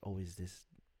there's always this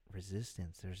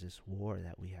resistance. There's this war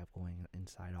that we have going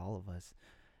inside all of us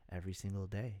every single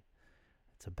day.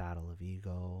 It's a battle of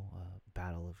ego, a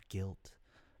battle of guilt,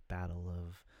 battle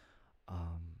of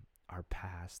our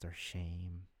past, our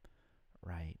shame,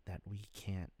 right? That we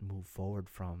can't move forward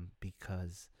from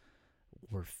because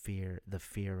the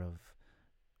fear of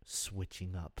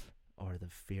switching up, or the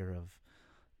fear of,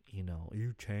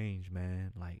 you change,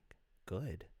 man. Like,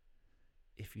 good.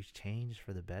 If you change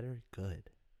for the better, good.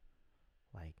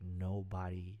 Like,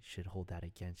 nobody should hold that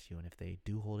against you. And if they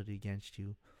do hold it against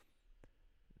you,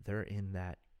 they're in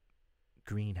that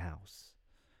greenhouse.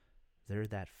 They're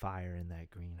that fire in that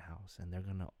greenhouse, and they're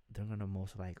gonna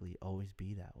most likely always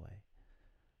be that way.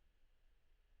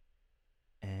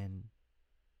 And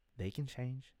they can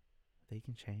change.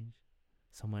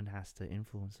 Someone has to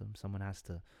influence them. Someone has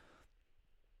to,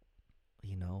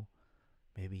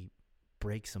 maybe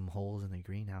break some holes in the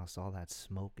greenhouse. All that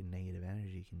smoke and negative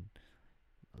energy can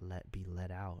be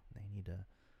let out. They need to,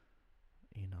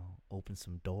 open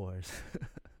some doors.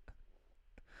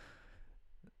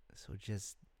 So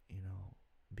just,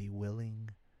 be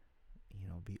willing,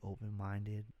 be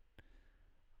open-minded.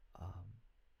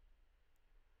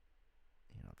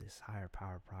 This higher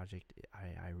power project,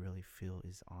 I really feel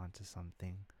is onto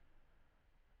something.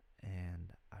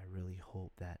 And I really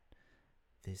hope that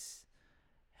this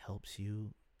helps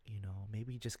you,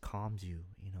 maybe just calms you,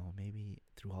 maybe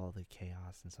through all the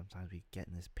chaos. And sometimes we get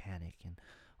in this panic and,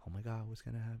 oh my God, what's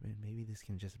going to happen? Maybe this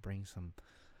can just bring something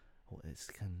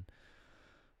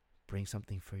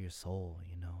for your soul,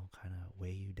 kind of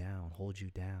weigh you down, hold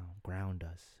you down, ground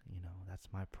us.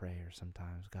 That's my prayer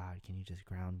sometimes. God, can you just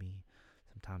ground me?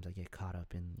 Sometimes I get caught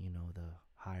up in, the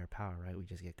higher power, right? We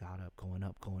just get caught up, going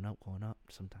up, going up, going up.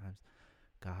 Sometimes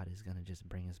God is going to just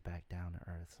bring us back down to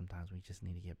earth. Sometimes we just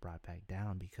need to get brought back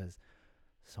down because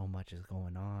so much is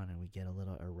going on and we get a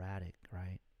little erratic,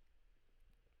 right?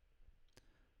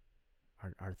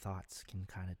 Our thoughts can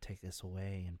kind of take us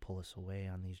away and pull us away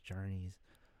on these journeys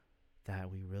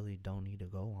that we really don't need to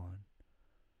go on.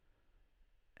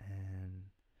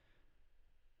 And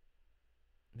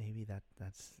maybe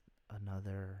that's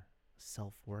another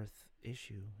self-worth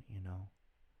issue,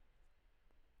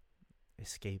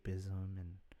 escapism,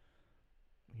 and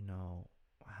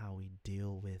how we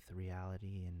deal with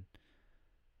reality. And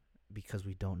because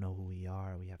we don't know who we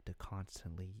are, we have to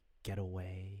constantly get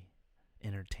away,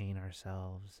 entertain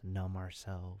ourselves, numb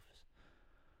ourselves,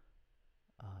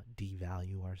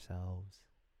 devalue ourselves.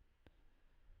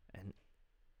 And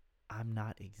I'm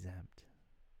not exempt.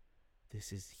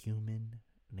 This is human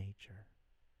nature.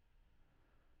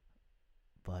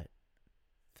 But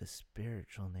the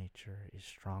spiritual nature is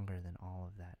stronger than all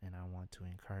of that. And I want to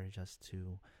encourage us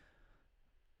to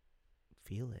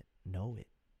feel it, know it,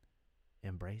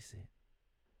 embrace it,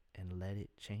 and let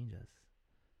it change us.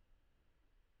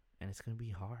 And it's going to be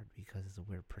hard because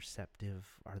we're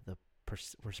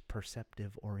we're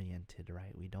perceptive oriented,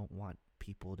 right? We don't want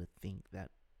people to think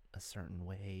that a certain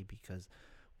way because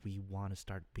we want to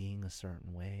start being a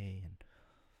certain way. And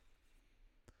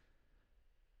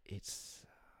it's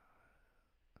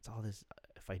all this,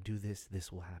 if I do this,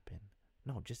 this will happen.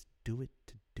 No, just do it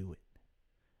to do it.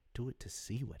 Do it to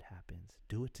see what happens.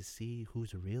 Do it to see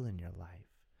who's real in your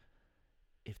life.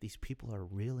 If these people are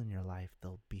real in your life,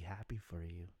 they'll be happy for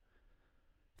you.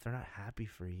 if they're not happy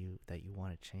for you, that you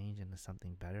want to change into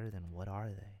something better, then what are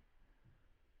they?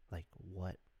 Like,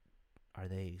 what are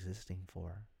they existing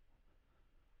for?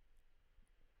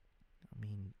 I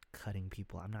mean, cutting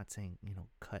people. I'm not saying,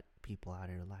 cut people out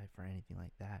of your life or anything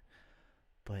like that.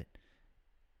 But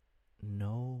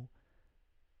know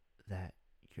that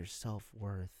your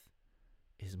self-worth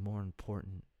is more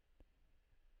important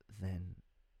than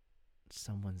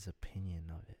someone's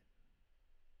opinion of it.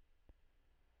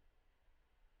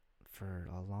 For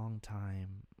a long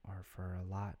time, or for a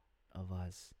lot of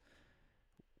us,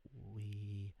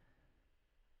 we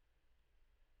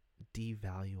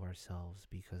devalue ourselves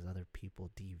because other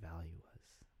people devalue us.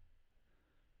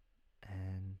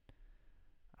 And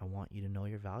I want you to know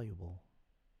you're valuable.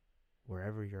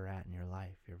 Wherever you're at in your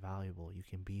life, you're valuable. You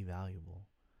can be valuable.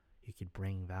 You could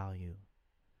bring value.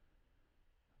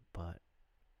 But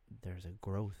there's a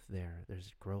growth there.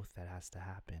 There's growth that has to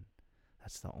happen.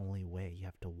 That's the only way. You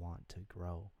have to want to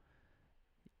grow.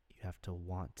 You have to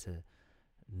want to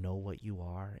know what you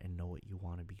are and know what you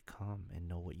want to become and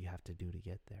know what you have to do to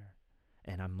get there.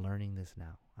 And I'm learning this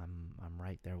now. I'm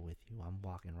right there with you. I'm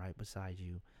walking right beside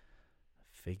you,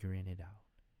 figuring it out.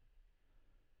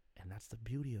 And that's the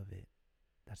beauty of it.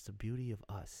 That's the beauty of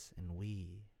us and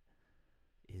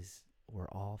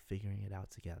we're all figuring it out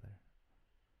together.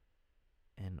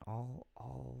 And all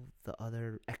the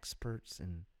other experts,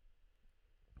 and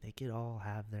they could all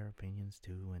have their opinions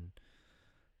too and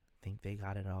think they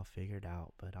got it all figured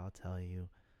out, but I'll tell you,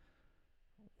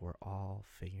 we're all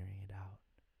figuring it out.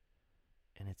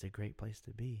 And it's a great place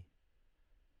to be,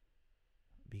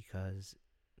 because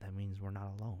that means we're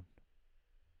not alone.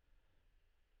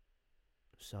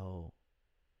 So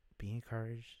be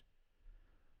encouraged.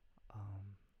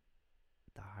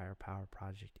 The Higher Power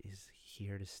Project is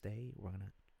here to stay.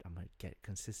 I'm gonna get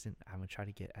consistent. I'm gonna try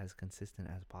to get as consistent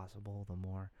as possible. The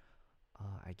more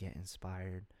I get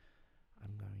inspired,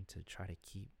 I'm going to try to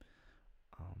keep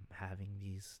having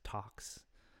these talks.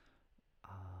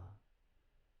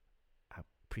 I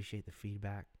appreciate the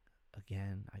feedback.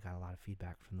 Again, I got a lot of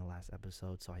feedback from the last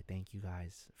episode, so I thank you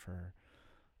guys for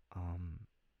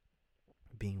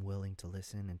being willing to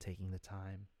listen and taking the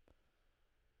time.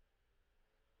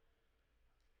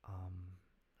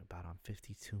 About on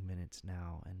 52 minutes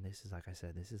now, and this is, like I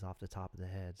said, this is off the top of the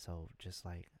head, so just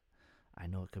like, I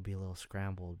know it could be a little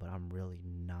scrambled, but I'm really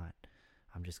not.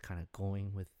 I'm just kind of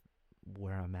going with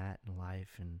where I'm at in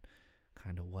life and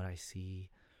kind of what I see,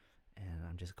 and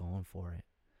I'm just going for it.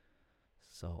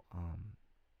 So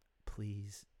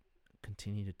please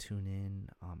continue to tune in.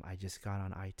 I just got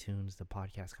on iTunes. The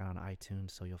podcast got on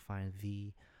iTunes, so you'll find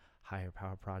the Higher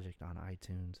Power Project on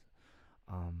iTunes.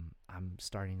 I'm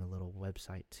starting a little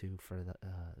website too for the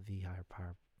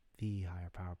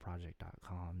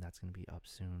higherpowerproject.com. That's going to be up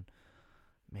soon.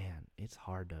 Man, it's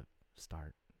hard to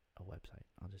start a website.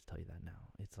 I'll just tell you that now.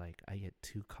 It's like I get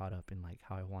too caught up in like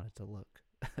how I want it to look.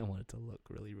 I want it to look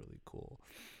really, really cool,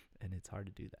 and it's hard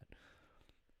to do that.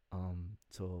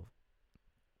 So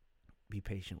be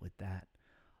patient with that.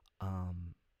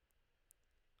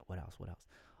 What else?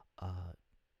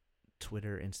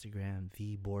 Twitter, Instagram,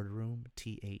 The Boardroom,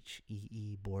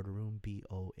 THEE Boardroom,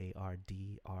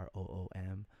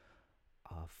 BOARDROOM.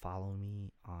 Follow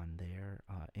me on there.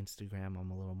 Instagram,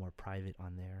 I'm a little more private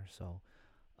on there, so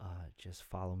just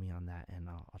follow me on that, and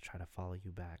I'll try to follow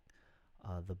you back.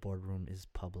 The Boardroom is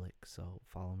public, so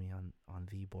follow me on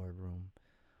The Boardroom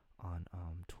on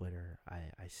Twitter.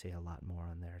 I say a lot more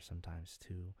on there sometimes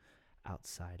too,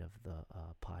 outside of the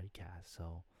podcast.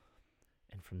 So,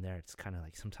 and from there, it's kind of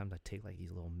like sometimes I take like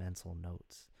these little mental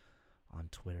notes on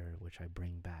Twitter, which I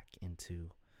bring back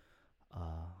into,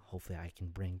 hopefully I can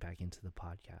bring back into the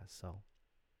podcast. So,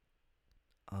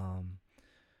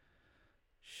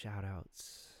 shout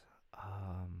outs.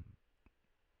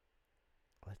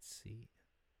 Let's see.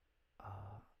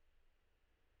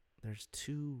 There's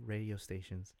 2 radio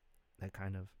stations that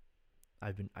kind of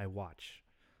I've been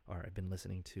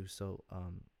listening to. So,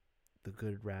 The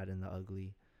Good, Rad, and the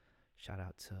Ugly. Shout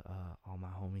out to all my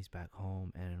homies back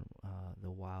home, and the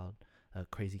Wild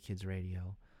Crazy Kids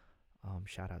Radio.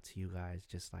 Shout out to you guys,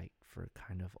 just like for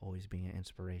kind of always being an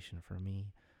inspiration for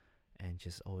me, and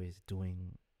just always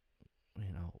doing,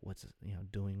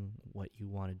 doing what you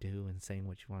want to do and saying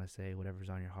what you want to say, whatever's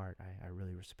on your heart. I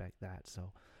really respect that.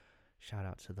 So shout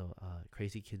out to the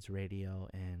Crazy Kids Radio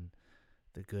and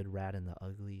The Good, Rad, and the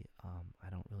Ugly. I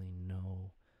don't really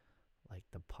know like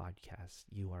the podcast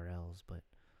URLs, but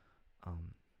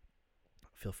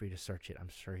feel free to search it. I'm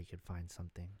sure you could find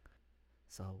something.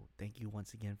 So thank you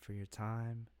once again for your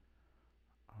time.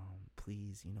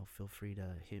 Please, feel free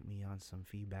to hit me on some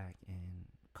feedback and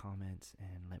comments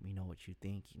and let me know what you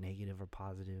think, negative or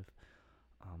positive.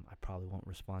 I probably won't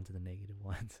respond to the negative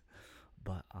ones,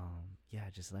 but yeah,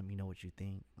 just let me know what you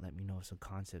think. Let me know some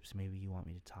concepts maybe you want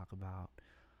me to talk about.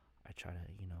 I try to,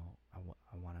 I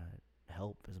want to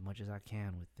help as much as I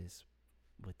can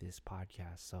with this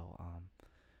podcast. So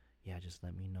yeah, just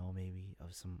let me know maybe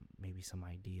of some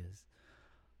ideas.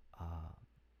 Uh,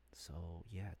 so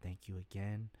yeah, thank you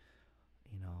again.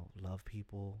 Love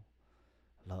people,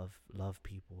 love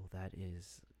people. That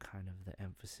is kind of the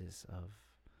emphasis of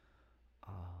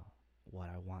what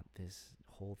I want this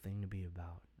whole thing to be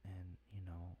about. And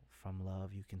from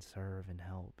love you can serve and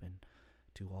help and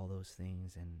do all those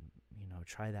things. And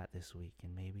try that this week,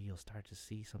 and maybe you'll start to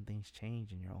see some things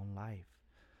change in your own life.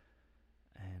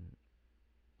 And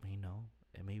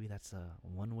and maybe that's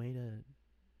one way to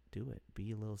do it.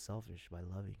 Be a little selfish by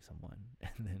loving someone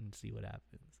and then see what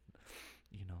happens.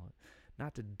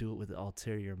 Not to do it with an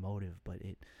ulterior motive, but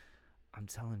I'm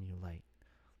telling you, like,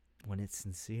 when it's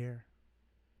sincere,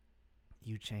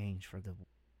 you change for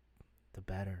the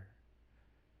better,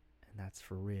 and that's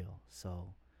for real.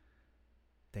 So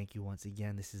thank you once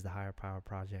again. This is the Higher Power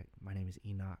Project. My name is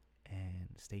Enoch, and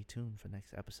stay tuned for the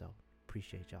next episode.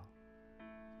 Appreciate y'all.